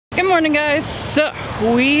Good morning, guys. So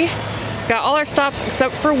we got all our stops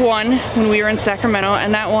except for one when we were in Sacramento,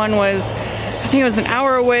 and that one was, I think it was an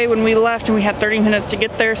hour away when we left, and we had 30 minutes to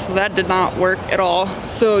get there, so that did not work at all.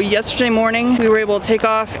 So yesterday morning we were able to take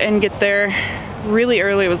off and get there really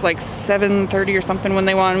early. It was like 7:30 or something when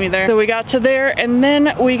they wanted me there. So we got to there, and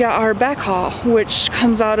then we got our backhaul, which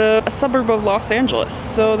comes out of a suburb of Los Angeles.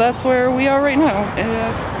 So that's where we are right now.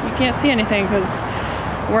 If you can't see anything because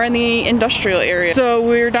we're in the industrial area. So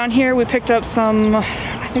we're down here, we picked up some,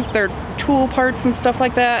 I think they're tool parts and stuff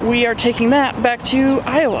like that. We are taking that back to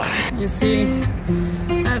Iowa. You see,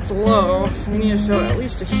 that's low, so we need to fill at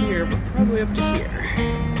least to here, but probably up to here.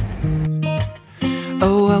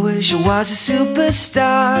 Oh, I wish I was a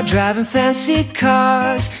superstar, driving fancy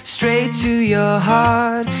cars straight to your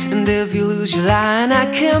heart. And if you lose your line,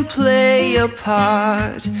 I can play your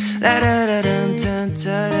part. La da da dun dun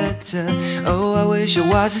da da da. Oh, I wish I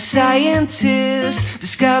was a scientist,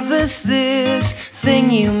 discovers this thing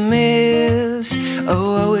you miss.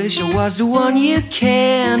 Oh, I wish I was the one you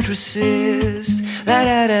can't resist. La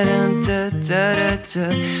da da dun da da da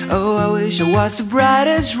da. Oh, I wish I was the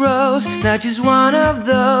brightest rose, not just one of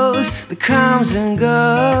those that comes and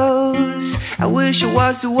goes. I wish I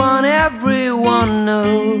was the one everyone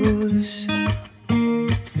knows.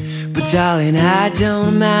 But darling, I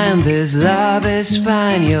don't mind, this love is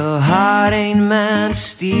fine. Your heart ain't mine to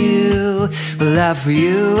steal, but love for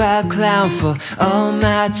you I'll clown for all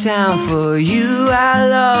my time. For you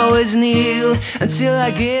I'll always kneel until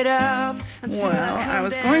I get up. Well, I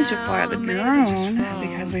was going to fly the drone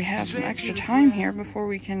because we have some extra time here before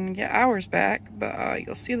we can get ours back, but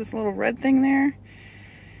you'll see this little red thing there.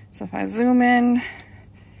 So if I zoom in,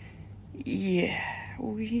 yeah,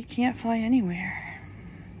 we can't fly anywhere.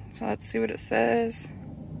 So let's see what it says.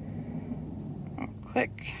 Oh,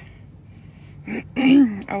 click.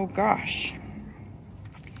 Oh gosh.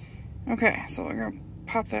 Okay, so we're gonna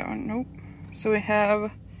pop that one. Nope. So we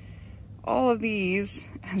have all of these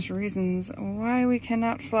as reasons why we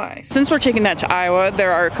cannot fly. Since we're taking that to Iowa,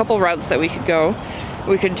 there are a couple routes that we could go.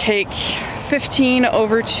 We could take 15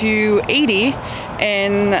 over to 80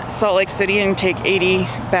 in Salt Lake City and take 80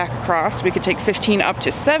 back across. We could take 15 up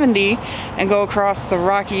to 70 and go across the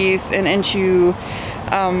Rockies and into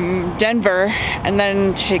Denver, and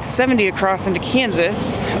then take 70 across into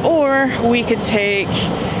Kansas. Or we could take,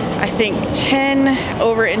 I think, 10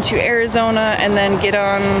 over into Arizona and then get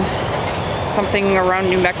on something around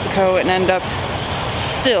New Mexico and end up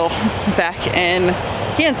still back in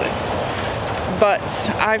Kansas. But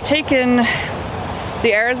I've taken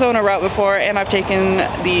the Arizona route before, and I've taken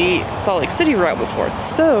the Salt Lake City route before.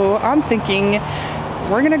 So I'm thinking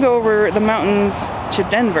we're gonna go over the mountains to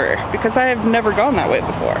Denver because I have never gone that way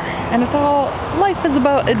before. And it's all, life is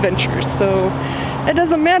about adventures. So it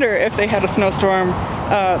doesn't matter if they had a snowstorm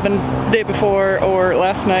the day before or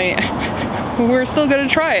last night. We're still gonna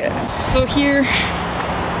try it. So here,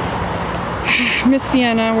 Miss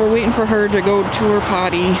Sienna, we're waiting for her to go to her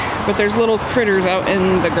potty, but there's little critters out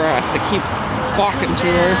in the grass that keeps squawking to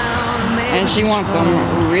her, and she wants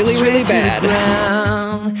them really, really bad.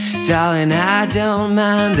 Darling, I don't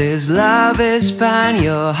mind, this love is fine.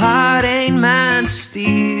 Your heart ain't mine to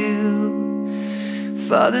steal,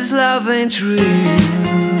 for this love ain't real,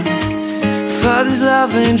 for this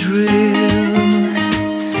love ain't real,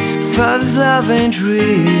 for this love ain't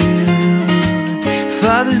real,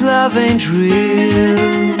 for this love ain't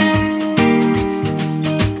real.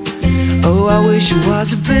 Oh, I wish I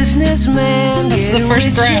was a businessman. This is the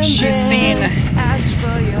first grass she's seen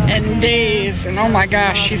in days, and oh my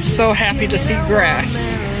gosh, she's so happy to see grass.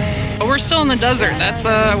 But we're still in the desert. That's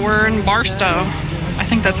we're in Barstow. I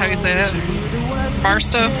think that's how you say it.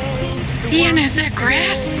 Barstow. Sienna, is that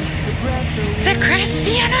grass? Is that grass,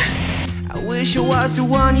 Sienna? I wish I was the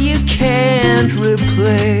one you can't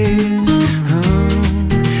replace.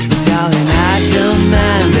 Darling, I don't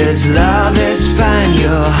mind, this love is fine.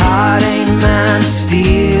 Your heart ain't mine to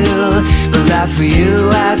steal, but love for you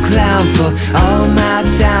I clown for all my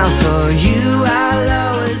time. For